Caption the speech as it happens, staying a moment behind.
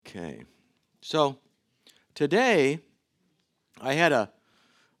Okay. So today I had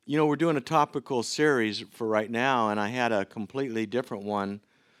we're doing a topical series for right now, and I had a completely different one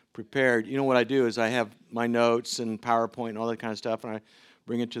prepared. You know what I do is I have my notes and PowerPoint and all that kind of stuff, and I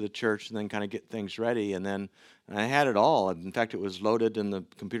bring it to the church and then kind of get things ready. And I had it all. In fact, it was loaded in the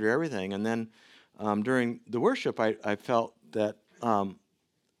computer, everything. And then during the worship, I felt that to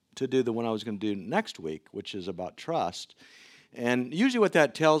do the one I was going to do next week, which is about trust. And usually what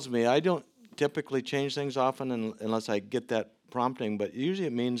that tells me, I don't typically change things often unless I get that prompting, but usually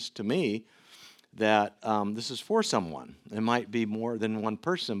it means to me that this is for someone. It might be more than one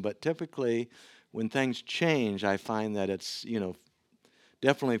person, but typically when things change, I find that it's,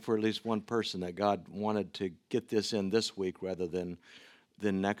 definitely for at least one person, that God wanted to get this in this week rather than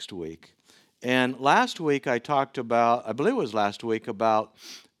next week. And last week I talked about, I believe it was last week, about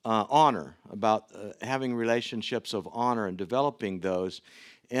honor, about having relationships of honor and developing those.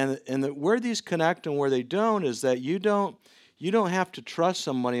 And where these connect and where they don't is that you don't have to trust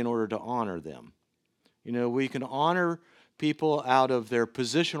somebody in order to honor them. We can honor people out of their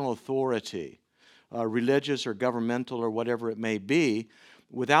positional authority, religious or governmental or whatever it may be,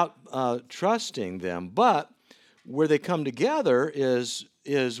 without trusting them. But where they come together is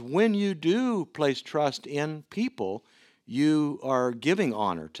when you do place trust in people, you are giving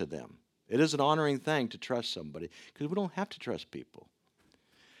honor to them. It is an honoring thing to trust somebody because we don't have to trust people.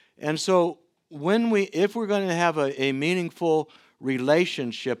 And so if we're going to have a meaningful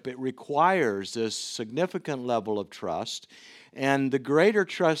relationship, it requires this significant level of trust. And the greater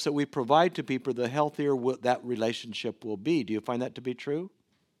trust that we provide to people, the healthier that relationship will be. Do you find that to be true?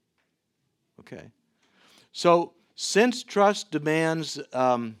 Okay. So since trust demands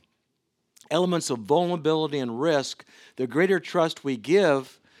elements of vulnerability and risk, the greater trust we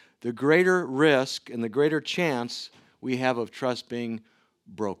give, the greater risk and the greater chance we have of trust being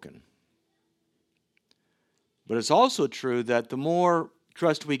broken. But it's also true that the more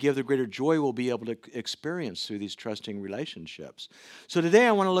trust we give, the greater joy we'll be able to experience through these trusting relationships. So today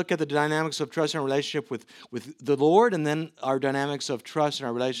I want to look at the dynamics of trust in our relationship with the Lord, and then our dynamics of trust in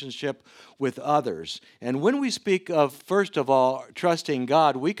our relationship with others. And when we speak of, first of all, trusting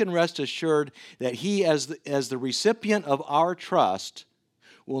God, we can rest assured that He, as the recipient of our trust,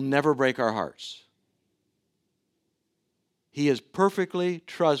 will never break our hearts. He is perfectly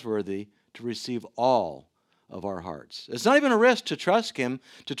trustworthy to receive all of our hearts. It's not even a risk to trust him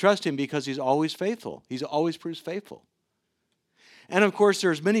because He's always faithful. He's always proves faithful. And of course,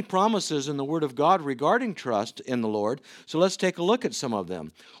 there's many promises in the Word of God regarding trust in the Lord. So let's take a look at some of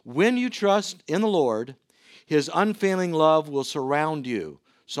them. When you trust in the Lord, His unfailing love will surround you.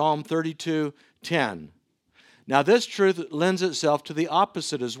 Psalm 32:10. Now, this truth lends itself to the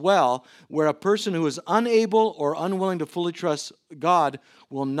opposite as well, where a person who is unable or unwilling to fully trust God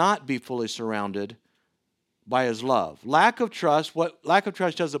will not be fully surrounded by His love. Lack of trust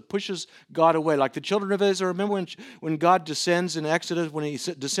does, it pushes God away. Like the children of Israel, remember when God descends in Exodus, when He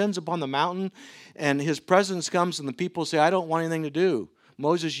descends upon the mountain and His presence comes and the people say, I don't want anything to do.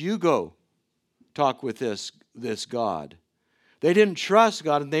 Moses, you go talk with this God. They didn't trust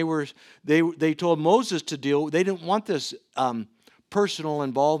God, and they told Moses to deal. They didn't want this personal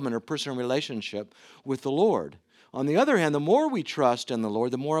involvement or personal relationship with the Lord. On the other hand, the more we trust in the Lord,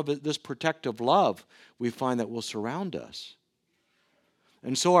 the more of this protective love we find that will surround us.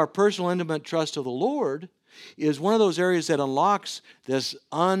 And so our personal, intimate trust of the Lord is one of those areas that unlocks this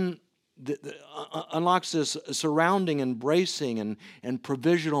surrounding, embracing, and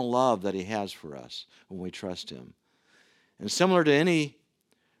provisional love that He has for us when we trust Him. And similar to any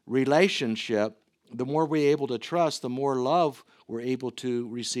relationship, the more we're able to trust, the more love we're able to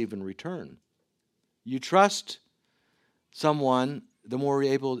receive in return. You trust someone, the more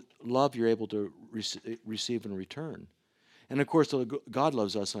love you're able to receive in return. And of course, God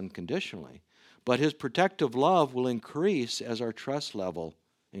loves us unconditionally. But His protective love will increase as our trust level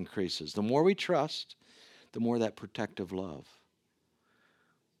increases. The more we trust, the more that protective love.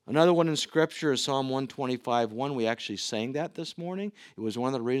 Another one in Scripture is Psalm 125:1. We actually sang that this morning. It was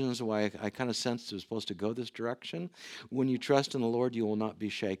one of the reasons why I kind of sensed it was supposed to go this direction. When you trust in the Lord, you will not be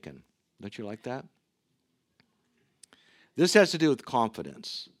shaken. Don't you like that? This has to do with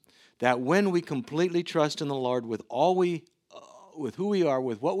confidence. That when we completely trust in the Lord with with who we are,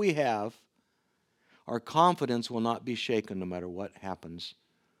 with what we have, our confidence will not be shaken no matter what happens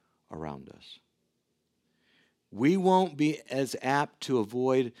around us. We won't be as apt to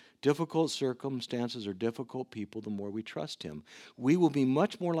avoid difficult circumstances or difficult people the more we trust Him. We will be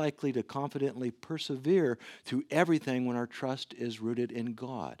much more likely to confidently persevere through everything when our trust is rooted in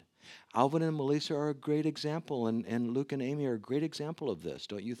God. Alvin and Melissa are a great example, and Luke and Amy are a great example of this,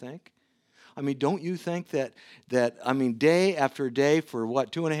 don't you think? I mean, don't you think that day after day for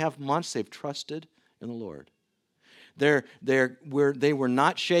 2.5 months, they've trusted in the Lord. They were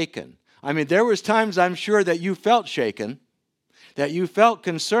not shaken. I mean, there was times I'm sure that you felt shaken, that you felt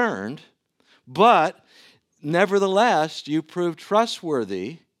concerned, but nevertheless, you proved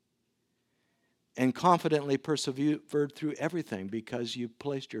trustworthy and confidently persevered through everything because you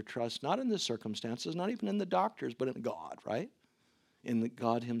placed your trust not in the circumstances, not even in the doctors, but in God, right? In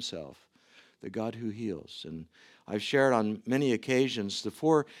God himself, the God who heals. And I've shared on many occasions the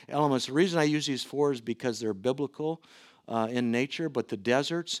 4 elements. The reason I use these 4 is because they're biblical in nature, but the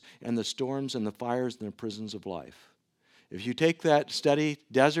deserts and the storms and the fires and the prisons of life. If you take that study,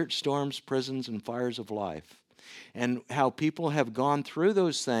 desert, storms, prisons, and fires of life, and how people have gone through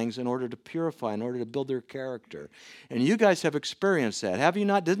those things in order to purify, in order to build their character. And you guys have experienced that, have you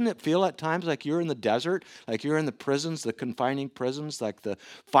not? Didn't it feel at times like you're in the desert, like you're in the prisons, the confining prisons, like the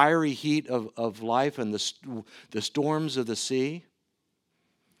fiery heat of life and the storms of the sea?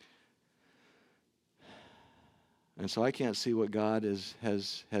 And so I can't see what God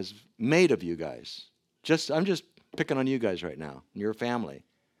has made of you guys. I'm just picking on you guys right now, and your family,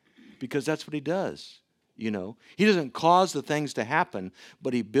 because that's what he does. He doesn't cause the things to happen,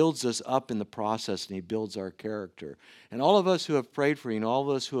 but he builds us up in the process, and he builds our character. And all of us who have prayed for you, and all of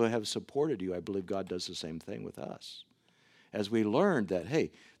us who have supported you, I believe God does the same thing with us. As we learned that,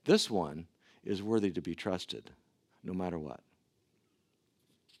 hey, this one is worthy to be trusted, no matter what.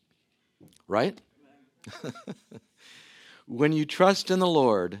 Right? When you trust in the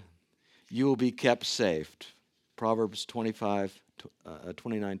Lord, you will be kept safe. Proverbs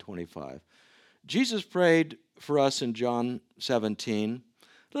 29:25. Jesus prayed for us in John 17,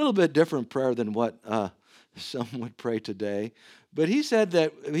 a little bit different prayer than what some would pray today. But he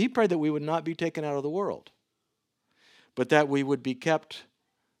prayed that we would not be taken out of the world, but that we would be kept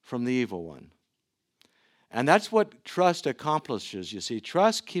from the evil one. And that's what trust accomplishes, you see.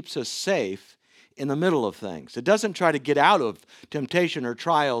 Trust keeps us safe in the middle of things. It doesn't try to get out of temptation or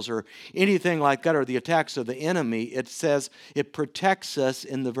trials or anything like that or the attacks of the enemy. It says it protects us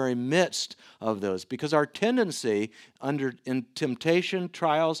in the very midst of those, because our tendency in temptation,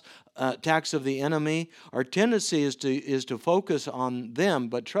 trials, attacks of the enemy, our tendency is to focus on them,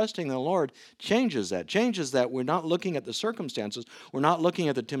 but trusting the Lord changes that. We're not looking at the circumstances. We're not looking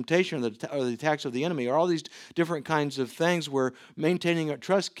at the temptation or the attacks of the enemy or all these different kinds of things. We're maintaining our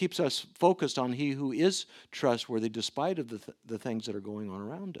trust, keeps us focused on he who is trustworthy despite of the things that are going on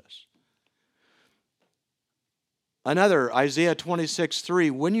around us. Another, Isaiah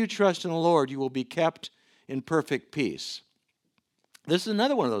 26:3, when you trust in the Lord, you will be kept in perfect peace. This is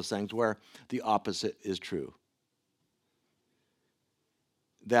another one of those things where the opposite is true.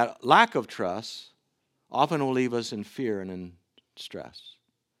 That lack of trust often will leave us in fear and in stress.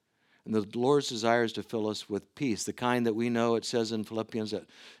 And the Lord's desire is to fill us with peace, the kind that we know, it says in Philippians, that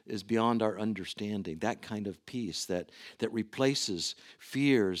is beyond our understanding. That kind of peace that replaces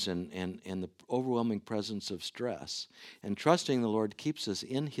fears and the overwhelming presence of stress. And trusting the Lord keeps us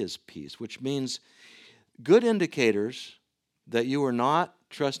in his peace, which means good indicators that you are not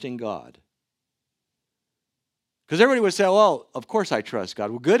trusting God. Because everybody would say, well, of course I trust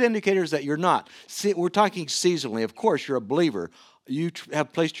God. Well, good indicators that you're not. See, we're talking seasonally. Of course, you're a believer. You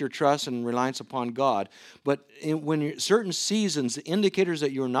have placed your trust and reliance upon God. But when you're certain seasons, the indicators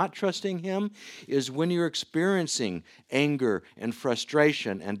that you're not trusting him is when you're experiencing anger and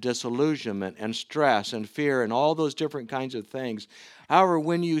frustration and disillusionment and stress and fear and all those different kinds of things. However,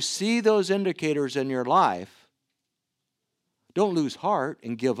 when you see those indicators in your life, don't lose heart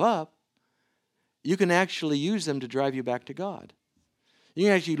and give up. You can actually use them to drive you back to God. You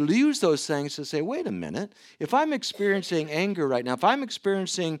can actually use those things to say, wait a minute, if I'm experiencing anger right now, if I'm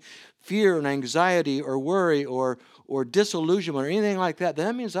experiencing fear and anxiety or worry or disillusionment or anything like that, then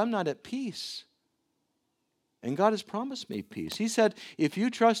that means I'm not at peace. And God has promised me peace. He said, if you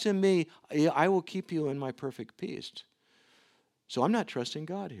trust in me, I will keep you in my perfect peace. So I'm not trusting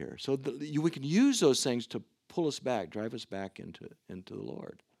God here. So we can use those things to pull us back, drive us back into the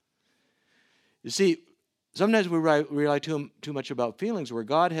Lord. You see, sometimes we rely too much about feelings, where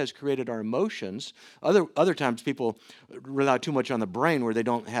God has created our emotions. Other times people rely too much on the brain, where they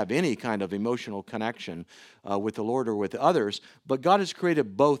don't have any kind of emotional connection with the Lord or with others. But God has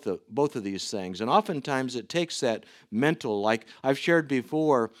created both of these things. And oftentimes it takes that mental, like I've shared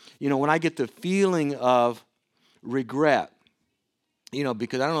before, when I get the feeling of regret,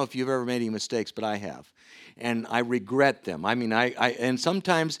 because I don't know if you've ever made any mistakes, but I have. And I regret them. I mean, and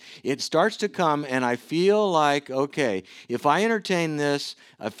sometimes it starts to come and I feel like, okay, if I entertain this,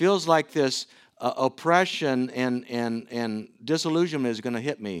 it feels like this oppression and disillusionment is going to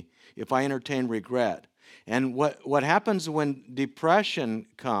hit me if I entertain regret. And what happens when depression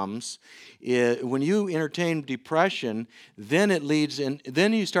comes, when you entertain depression, then it leads in,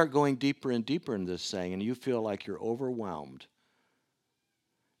 then you start going deeper and deeper in this thing, and you feel like you're overwhelmed.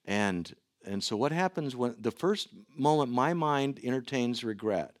 And so what happens when the first moment my mind entertains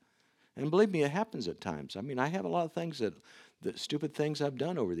regret, and believe me, it happens at times. I mean, I have a lot of things that stupid things I've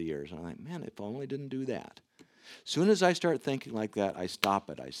done over the years. And I'm like, man, if I only didn't do that. Soon as I start thinking like that, I stop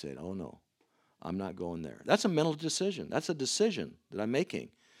it. I say, oh no, I'm not going there. That's a mental decision. That's a decision that I'm making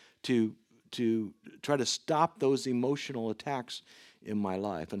to try to stop those emotional attacks in my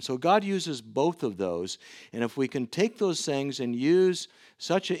life. And so God uses both of those. And if we can take those things and use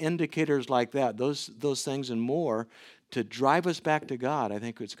such indicators like that, those things and more, to drive us back to God, I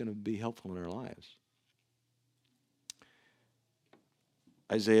think it's going to be helpful in our lives.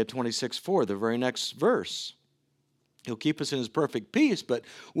 Isaiah 26:4, the very next verse. He'll keep us in his perfect peace, but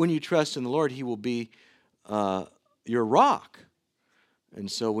when you trust in the Lord, he will be your rock. And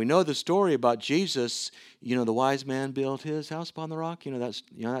so we know the story about Jesus. The wise man built his house upon the rock. That's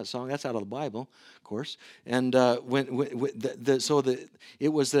that song. That's out of the Bible, of course. And it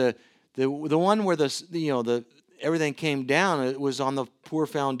was the one where the everything came down. It was on the poor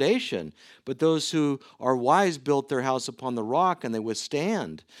foundation. But those who are wise built their house upon the rock, and they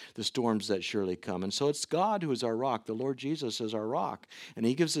withstand the storms that surely come. And so it's God who is our rock. The Lord Jesus is our rock. And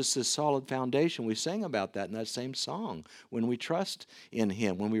he gives us this solid foundation. We sang about that in that same song. When we trust in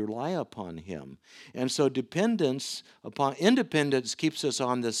him, when we rely upon him. And so independence keeps us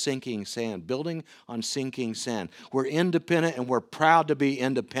on the sinking sand, building on sinking sand. We're independent, and we're proud to be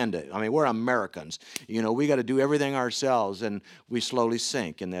independent. I mean, we're Americans. We got to do everything ourselves, and we slowly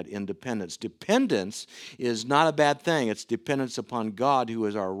sink in that independence. Dependence is not a bad thing. It's dependence upon God, who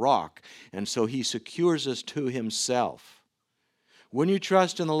is our rock. And so he secures us to himself. When you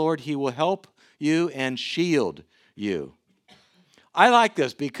trust in the Lord, he will help you and shield you. I like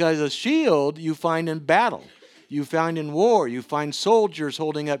this because a shield you find in battle. You find in war. You find soldiers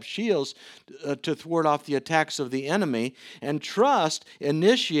holding up shields to thwart off the attacks of the enemy. And trust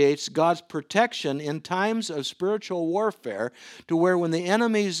initiates God's protection in times of spiritual warfare, to where when the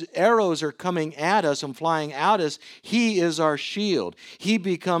enemy's arrows are coming at us and flying at us, he is our shield. He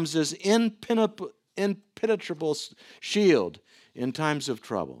becomes this impenetrable shield in times of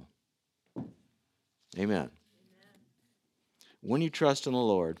trouble. Amen. When you trust in the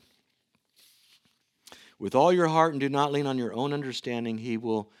Lord with all your heart and do not lean on your own understanding, he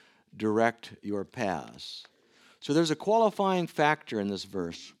will direct your paths. So there's a qualifying factor in this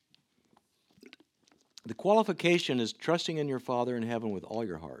verse. The qualification is trusting in your Father in heaven with all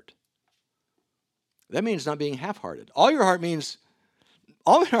your heart. That means not being half-hearted. All your heart means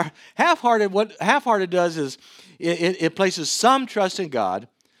half-hearted. What half-hearted does is it places some trust in God,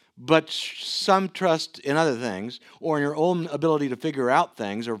 but some trust in other things, or in your own ability to figure out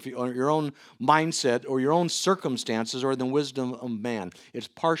things, or your own mindset, or your own circumstances, or the wisdom of man. It's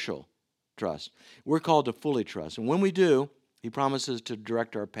partial trust. We're called to fully trust. And when we do, he promises to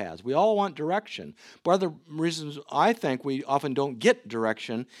direct our paths. We all want direction. Part of the reasons I think we often don't get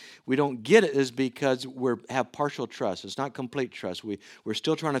direction, we don't get it, is because we have partial trust. It's not complete trust. We're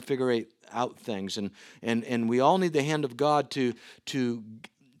still trying to figure out things. And we all need the hand of God to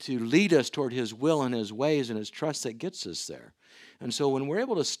lead us toward his will and his ways, and his trust that gets us there. And so when we're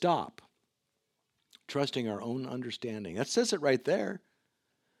able to stop trusting our own understanding, that says it right there.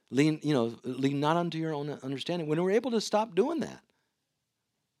 Lean not unto your own understanding. When we're able to stop doing that,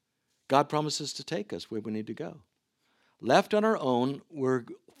 God promises to take us where we need to go. Left on our own, we're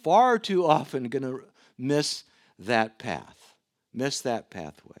far too often going to miss that path, miss that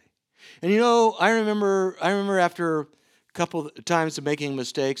pathway. And I remember after couple of times of making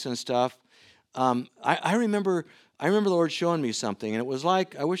mistakes and stuff, I remember the Lord showing me something, and it was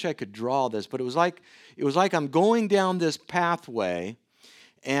like, I wish I could draw this, but it was like I'm going down this pathway,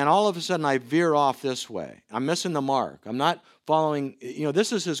 and all of a sudden I veer off this way. I'm missing the mark. I'm not following.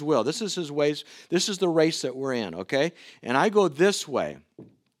 This is his will. This is his ways. This is the race that we're in. Okay, and I go this way.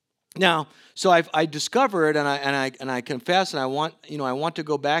 Now, so I discover it, and I confess, and I want to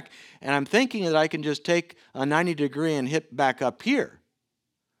go back, and I'm thinking that I can just take a 90-degree and hit back up here.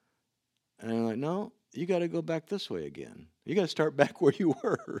 And I'm like, no, you got to go back this way again. You got to start back where you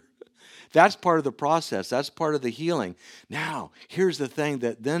were. That's part of the process. That's part of the healing. Now, here's the thing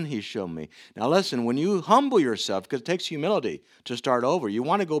that then he showed me. Now, listen, when you humble yourself, because it takes humility to start over, you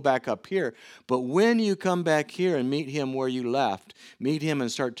want to go back up here. But when you come back here and meet him where you left, meet him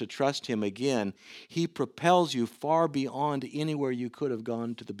and start to trust him again, he propels you far beyond anywhere you could have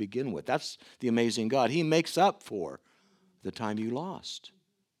gone to begin with. That's the amazing God. He makes up for the time you lost.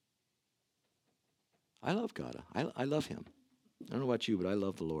 I love God. I love him. I don't know about you, but I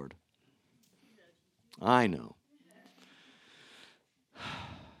love the Lord. I know.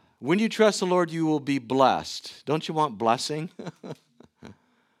 When you trust the Lord, you will be blessed. Don't you want blessing?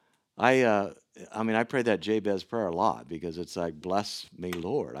 I pray that Jabez prayer a lot because it's like, bless me,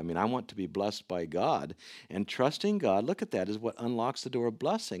 Lord. I want to be blessed by God. And trusting God, look at that, is what unlocks the door of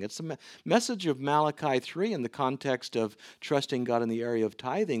blessing. It's the message of Malachi 3 in the context of trusting God in the area of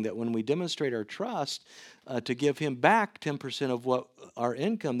tithing, that when we demonstrate our trust to give him back 10% of what our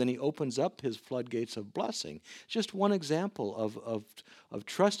income, then he opens up his floodgates of blessing. It's just one example of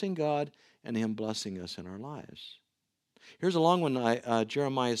trusting God and him blessing us in our lives. Here's a long one,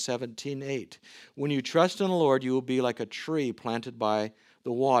 Jeremiah 17:8. When you trust in the Lord, you will be like a tree planted by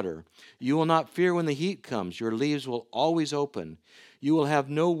the water. You will not fear when the heat comes. Your leaves will always open. You will have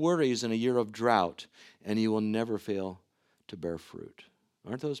no worries in a year of drought, and you will never fail to bear fruit.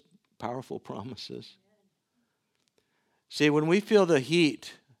 Aren't those powerful promises? See, when we feel the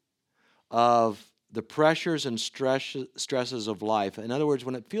heat of the pressures and stresses of life, in other words,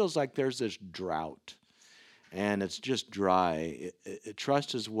 when it feels like there's this drought, and it's just dry,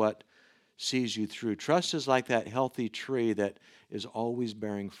 trust is what sees you through. Trust is like that healthy tree that is always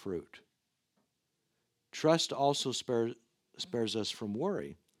bearing fruit. Trust also spares us from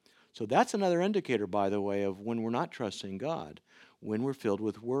worry. So that's another indicator, by the way, of when we're not trusting God, when we're filled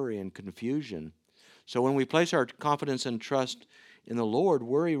with worry and confusion. So when we place our confidence and trust in the Lord,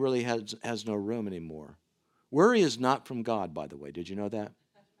 worry really has no room anymore. Worry is not from God, by the way. Did you know that?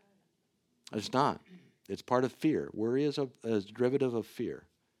 It's not. It's part of fear. Worry is a derivative of fear.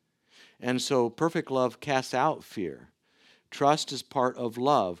 And so perfect love casts out fear. Trust is part of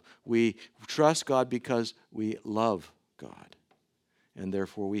love. We trust God because we love God. And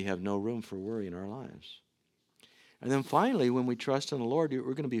therefore we have no room for worry in our lives. And then finally, when we trust in the Lord,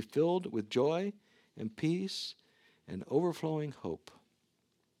 we're going to be filled with joy and peace and overflowing hope.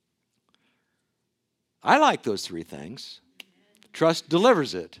 I like those three things. Trust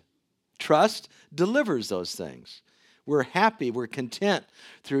delivers it. Trust delivers those things. We're happy, we're content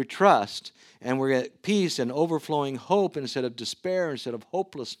through trust, and we're at peace and overflowing hope instead of despair, instead of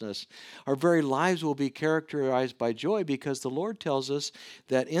hopelessness. Our very lives will be characterized by joy because the Lord tells us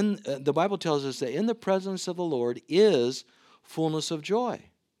that the Bible tells us that in the presence of the Lord is fullness of joy.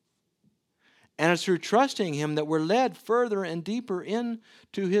 And it's through trusting him that we're led further and deeper into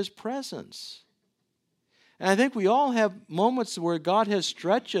his presence. And I think we all have moments where God has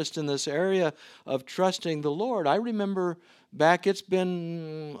stretched us in this area of trusting the Lord. I remember back, it's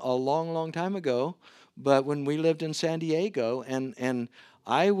been a long, long time ago, but when we lived in San Diego, and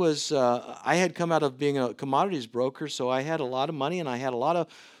I had come out of being a commodities broker, so I had a lot of money and I had a lot of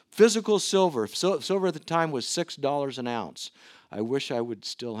physical silver. Silver at the time was $6 an ounce. I wish I would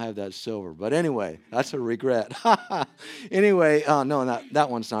still have that silver. But anyway, that's a regret. Anyway, no, that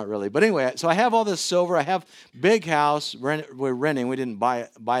one's not really. But anyway, so I have all this silver. I have big house. We're renting. We didn't buy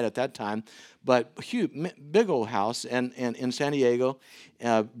it at that time. But huge, big old house and in San Diego,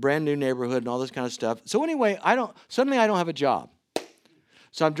 brand new neighborhood and all this kind of stuff. So anyway, suddenly I don't have a job.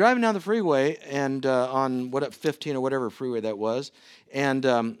 So I'm driving down the freeway and on 15 or whatever freeway that was, and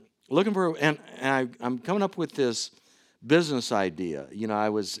looking for, and I'm coming up with this business idea. I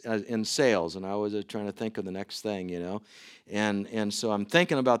was in sales, and I was trying to think of the next thing, and so I'm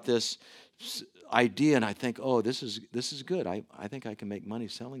thinking about this idea, and I think, oh, this is good. I think I can make money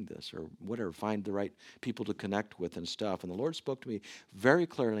selling this or whatever, find the right people to connect with and stuff. And the Lord spoke to me very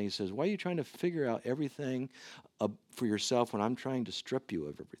clearly. He says, why are you trying to figure out everything for yourself when I'm trying to strip you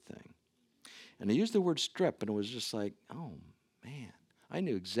of everything? And he used the word strip, and it was just like, oh, man. I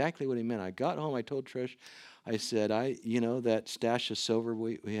knew exactly what he meant. I got home, I told Trish, I said, that stash of silver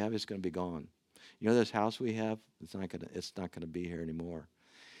we have is going to be gone. This house we have, it's not going to be here anymore.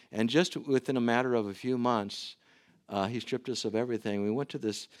 And just within a matter of a few months, he stripped us of everything. We went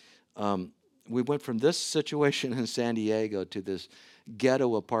from this situation in San Diego to this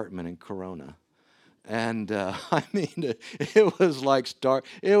ghetto apartment in Corona. And it was like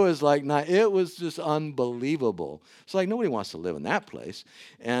it was just unbelievable. It's like nobody wants to live in that place.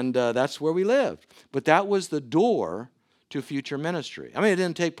 And that's where we lived. But that was the door to future ministry. It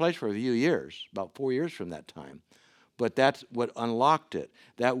didn't take place for a few years, about 4 years from that time. but that's what unlocked it.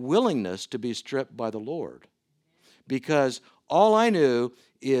 That willingness to be stripped by the Lord. Because all I knew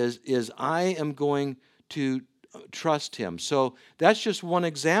is I am going to trust him. So that's just one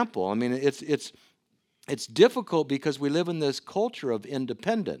example. I mean, it's difficult because we live in this culture of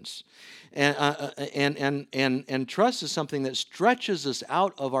independence, and trust is something that stretches us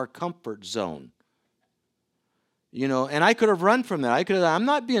out of our comfort zone. And I could have run from that. I'm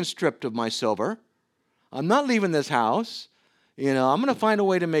not being stripped of my silver. I'm not leaving this house. I'm going to find a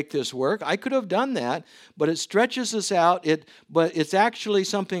way to make this work. I could have done that, but it stretches us out. But it's actually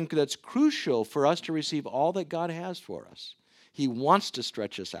something that's crucial for us to receive all that God has for us. He wants to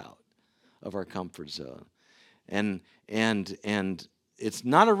stretch us out of our comfort zone. And it's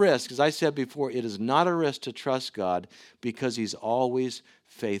not a risk. As I said before, it is not a risk to trust God because he's always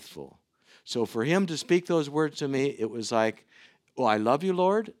faithful. So for him to speak those words to me, it was like, oh, I love you,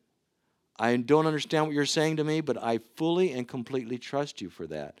 Lord. I don't understand what you're saying to me, but I fully and completely trust you for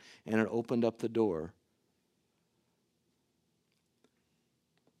that. And it opened up the door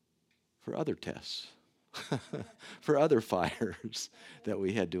for other tests, for other fires that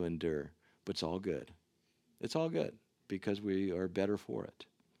we had to endure. But it's all good. It's all good because we are better for it.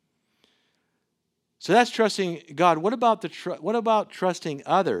 So that's trusting God. What about trusting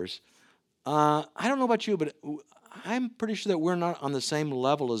others? I don't know about you, but I'm pretty sure that we're not on the same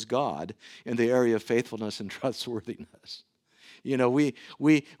level as God in the area of faithfulness and trustworthiness.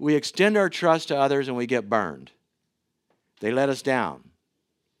 We extend our trust to others and we get burned. They let us down.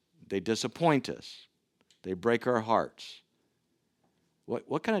 They disappoint us. They break our hearts.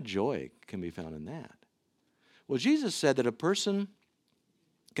 What kind of joy can be found in that? Well, Jesus said that a person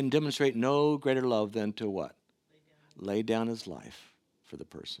can demonstrate no greater love than to what? Lay down his life for the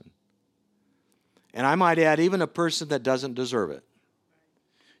person. And I might add, even a person that doesn't deserve it.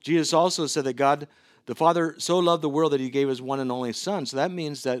 Jesus also said that God, the Father, so loved the world that he gave his one and only Son. So that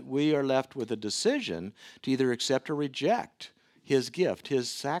means that we are left with a decision to either accept or reject his gift, his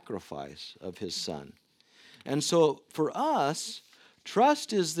sacrifice of his Son. And so for us,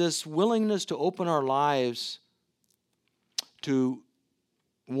 trust is this willingness to open our lives to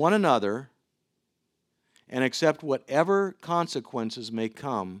one another and accept whatever consequences may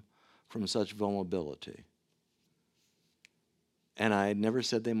come from such vulnerability. And I never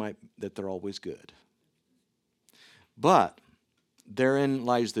said that they're always good. But therein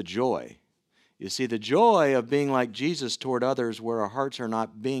lies the joy. You see, the joy of being like Jesus toward others, where our hearts are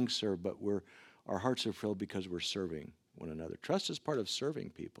not being served, but our hearts are filled because we're serving one another. Trust is part of serving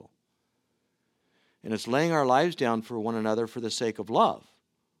people. And it's laying our lives down for one another for the sake of love.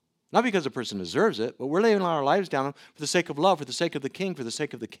 Not because a person deserves it, but we're laying our lives down for the sake of love, for the sake of the King, for the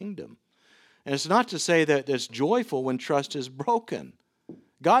sake of the kingdom. And it's not to say that it's joyful when trust is broken.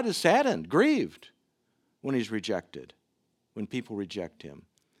 God is saddened, grieved when he's rejected, when people reject him.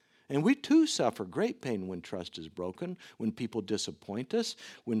 And we too suffer great pain when trust is broken, when people disappoint us,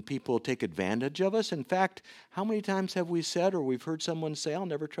 when people take advantage of us. In fact, how many times have we said or we've heard someone say, I'll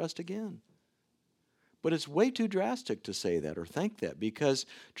never trust again? But it's way too drastic to say that or think that, because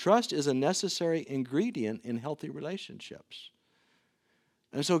trust is a necessary ingredient in healthy relationships.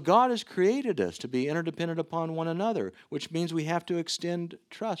 And so God has created us to be interdependent upon one another, which means we have to extend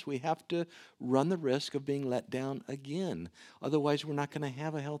trust. We have to run the risk of being let down again. Otherwise, we're not going to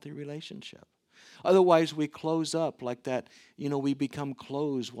have a healthy relationship. Otherwise, we close up like that. We become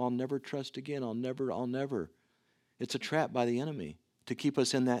closed. Well, I'll never trust again. I'll never. It's a trap by the enemy to keep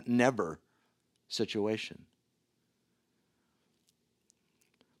us in that never situation.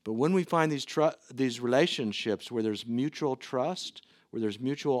 But when we find these relationships where there's mutual trust, where there's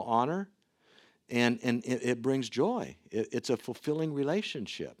mutual honor, and it brings joy. It's a fulfilling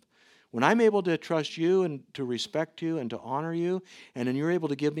relationship. When I'm able to trust you and to respect you and to honor you, and then you're able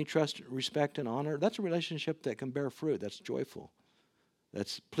to give me trust, respect, and honor, that's a relationship that can bear fruit. That's joyful.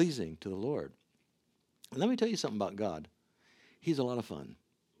 That's pleasing to the Lord. And let me tell you something about God. He's a lot of fun.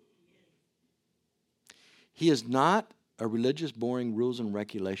 He is not a religious, boring rules and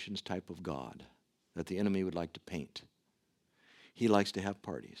regulations type of God that the enemy would like to paint. He likes to have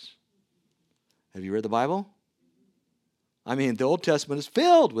parties. Have you read the Bible? I mean, the Old Testament is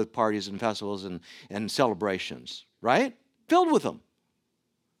filled with parties and festivals and celebrations, right? Filled with them.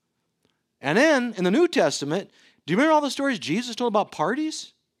 And then in the New Testament, do you remember all the stories Jesus told about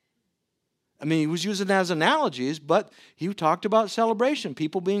parties? I mean, he was using it as analogies, but he talked about celebration,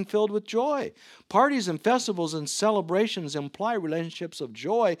 people being filled with joy. Parties and festivals and celebrations imply relationships of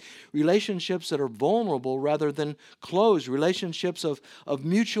joy, relationships that are vulnerable rather than closed, relationships of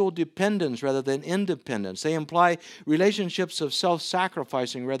mutual dependence rather than independence. They imply relationships of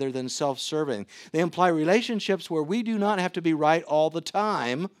self-sacrificing rather than self-serving. They imply relationships where we do not have to be right all the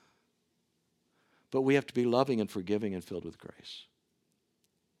time, but we have to be loving and forgiving and filled with grace.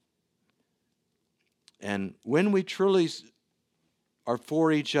 And when we truly are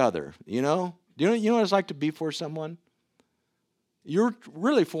for each other, you know what it's like to be for someone? You're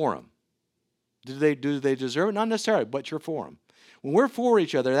really for them. Do they deserve it? Not necessarily, but you're for them. When we're for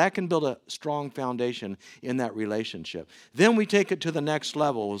each other, that can build a strong foundation in that relationship. Then we take it to the next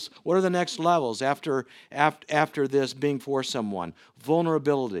levels. What are the next levels after this being for someone?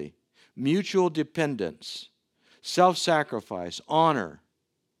 Vulnerability, mutual dependence, self-sacrifice, honor,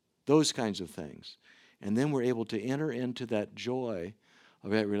 those kinds of things. And then we're able to enter into that joy of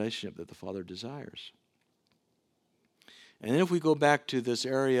that relationship that the Father desires. And then if we go back to this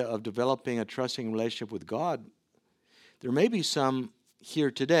area of developing a trusting relationship with God, there may be some here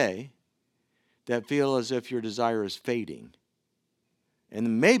today that feel as if your desire is fading.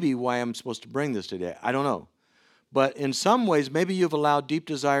 And maybe why I'm supposed to bring this today, I don't know. But in some ways, maybe you've allowed deep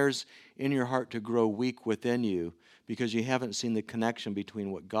desires in your heart to grow weak within you because you haven't seen the connection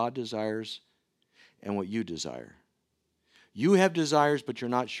between what God desires and what you desire. You have desires, but you're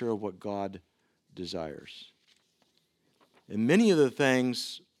not sure of what God desires. And many of the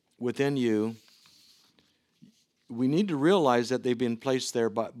things within you, we need to realize that they've been placed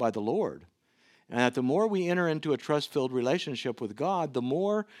there by the Lord. And that the more we enter into a trust-filled relationship with God, the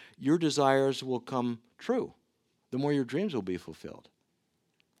more your desires will come true. The more your dreams will be fulfilled.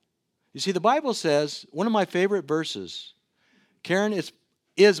 You see, the Bible says, one of my favorite verses, Karen,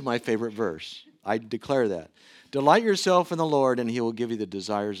 is my favorite verse. I declare that. Delight yourself in the Lord, and He will give you the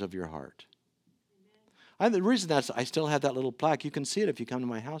desires of your heart. The reason that's, I still have that little plaque. You can see it if you come to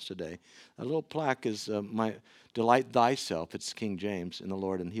my house today. A little plaque is my delight thyself. It's King James in the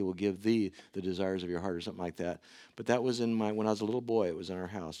Lord, and He will give thee the desires of your heart, or something like that. But that was when I was a little boy. It was in our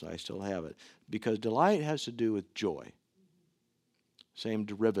house. I still have it because delight has to do with joy. Same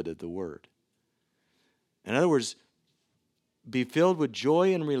derivative, the word. In other words, be filled with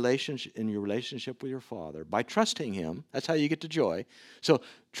joy in your relationship with your Father by trusting Him. That's how you get to joy. So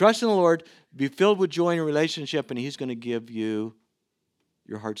trust in the Lord, be filled with joy in your relationship, and He's going to give you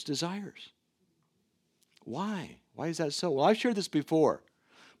your heart's desires. Why? Why is that so? Well, I've shared this before,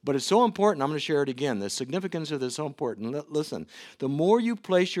 but it's so important. I'm going to share it again. The significance of this is so important. Listen, the more you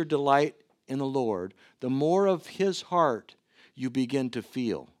place your delight in the Lord, the more of His heart you begin to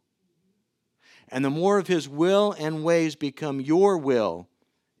feel. And the more of His will and ways become your will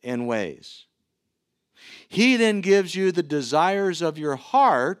and ways. He then gives you the desires of your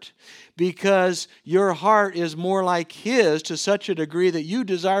heart because your heart is more like His to such a degree that you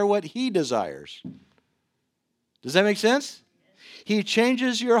desire what He desires. Does that make sense? He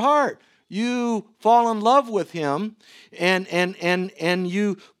changes your heart. You fall in love with Him, and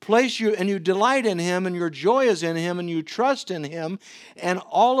you you delight in Him, and your joy is in Him, and you trust in Him, and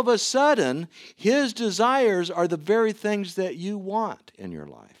all of a sudden, His desires are the very things that you want in your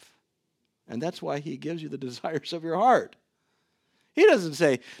life. And that's why He gives you the desires of your heart. He doesn't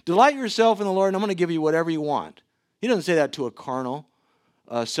say, delight yourself in the Lord, and I'm going to give you whatever you want. He doesn't say that to a carnal,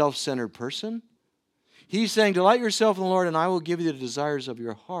 self-centered person. He's saying, delight yourself in the Lord, and I will give you the desires of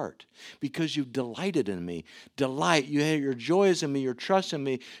your heart because you've delighted in me. Delight. Your joy is in me. Your trust in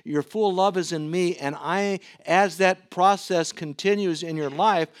me. Your full love is in me. And as that process continues in your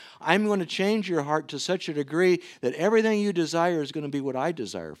life, I'm going to change your heart to such a degree that everything you desire is going to be what I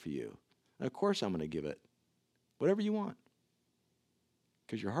desire for you. And of course, I'm going to give it whatever you want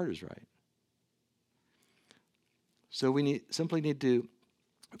because your heart is right. So we simply need to,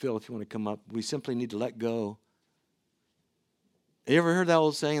 Phil, if you want to come up, we simply need to let go. You ever heard that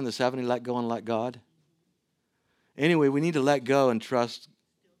old saying in the 70s, let go and let God? Anyway, we need to let go and trust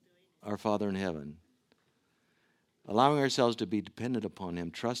our Father in heaven. Allowing ourselves to be dependent upon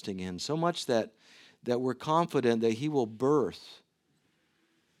Him, trusting Him, so much that we're confident that He will birth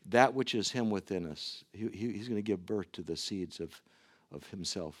that which is Him within us. He's going to give birth to the seeds of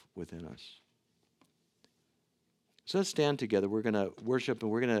Himself within us. So let's stand together. We're going to worship,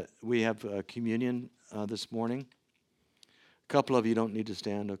 and we have communion this morning. A couple of you don't need to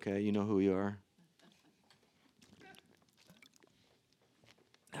stand, okay? You know who you are.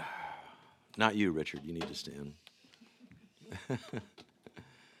 Not you, Richard. You need to stand.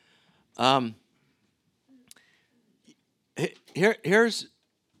 Here's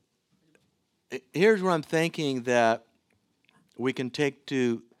here's what I'm thinking that we can take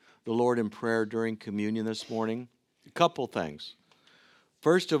to the Lord in prayer during communion this morning. A couple things.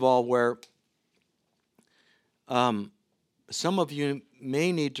 First of all, where some of you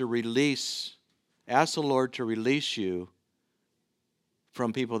may need to ask the Lord to release you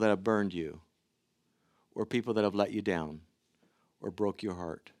from people that have burned you, or people that have let you down, or broke your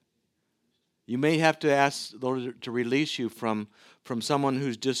heart. You may have to ask the Lord to release you from someone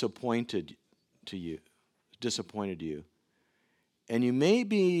who's disappointed you. And you may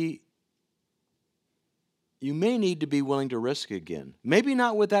need to be willing to risk again. Maybe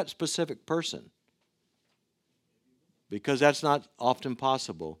not with that specific person, because that's not often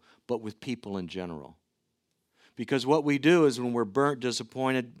possible, but with people in general. Because what we do is when we're burnt,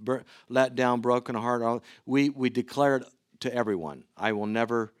 disappointed, let down, broken heart, we declare it to everyone. I will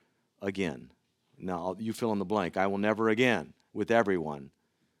never again. Now, you fill in the blank. I will never again, with everyone.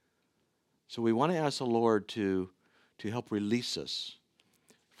 So we want to ask the Lord to help release us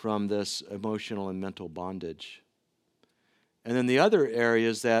from this emotional and mental bondage. And then the other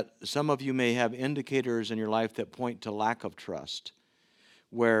areas that some of you may have indicators in your life that point to lack of trust,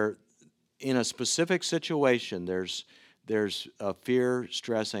 where in a specific situation there's fear,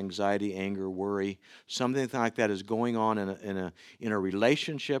 stress, anxiety, anger, worry, something like that is going on in a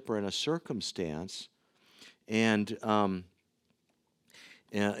relationship or in a circumstance, and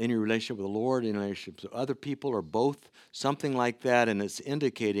in your relationship with the Lord, in relationships with other people, or both, something like that, and it's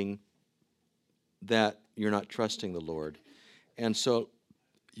indicating that you're not trusting the Lord. And so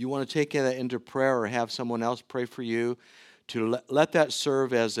you want to take that into prayer, or have someone else pray for you, to let that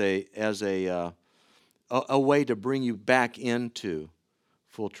serve as a way to bring you back into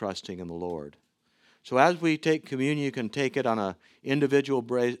full trusting in the Lord. So as we take communion, you can take it on an individual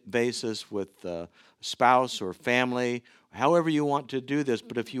basis with a spouse or family, however you want to do this.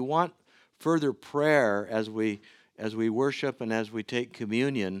 But if you want further prayer as we worship and as we take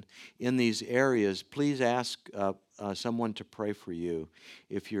communion in these areas, please ask someone to pray for you.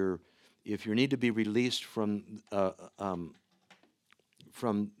 If you need to be released from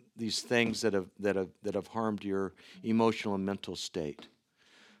these things that have harmed your emotional and mental state.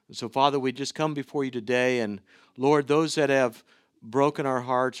 So, Father, we just come before you today, and Lord, those that have broken our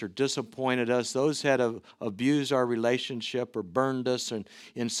hearts or disappointed us, those that have abused our relationship or burned us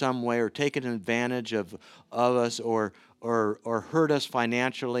in some way, or taken advantage of us, or hurt us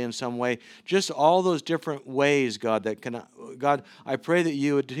financially in some way, just all those different ways, God, God, I pray that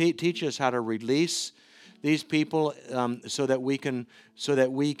you would teach us how to release these people, so that we can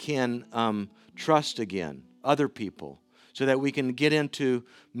trust again other people, so that we can get into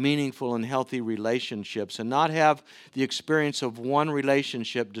meaningful and healthy relationships and not have the experience of one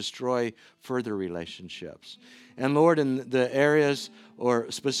relationship destroy further relationships. And Lord, in the areas or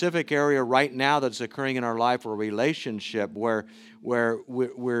specific area right now that's occurring in our life or relationship where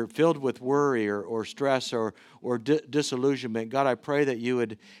we're filled with worry or stress or disillusionment, God, I pray that you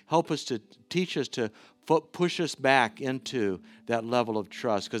would help us to teach us to push us back into that level of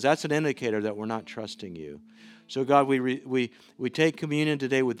trust, because that's an indicator that we're not trusting you. So God, we take communion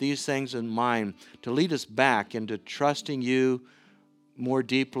today with these things in mind to lead us back into trusting you more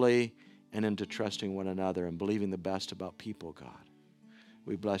deeply and into trusting one another and believing the best about people, God.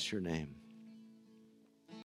 We bless your name.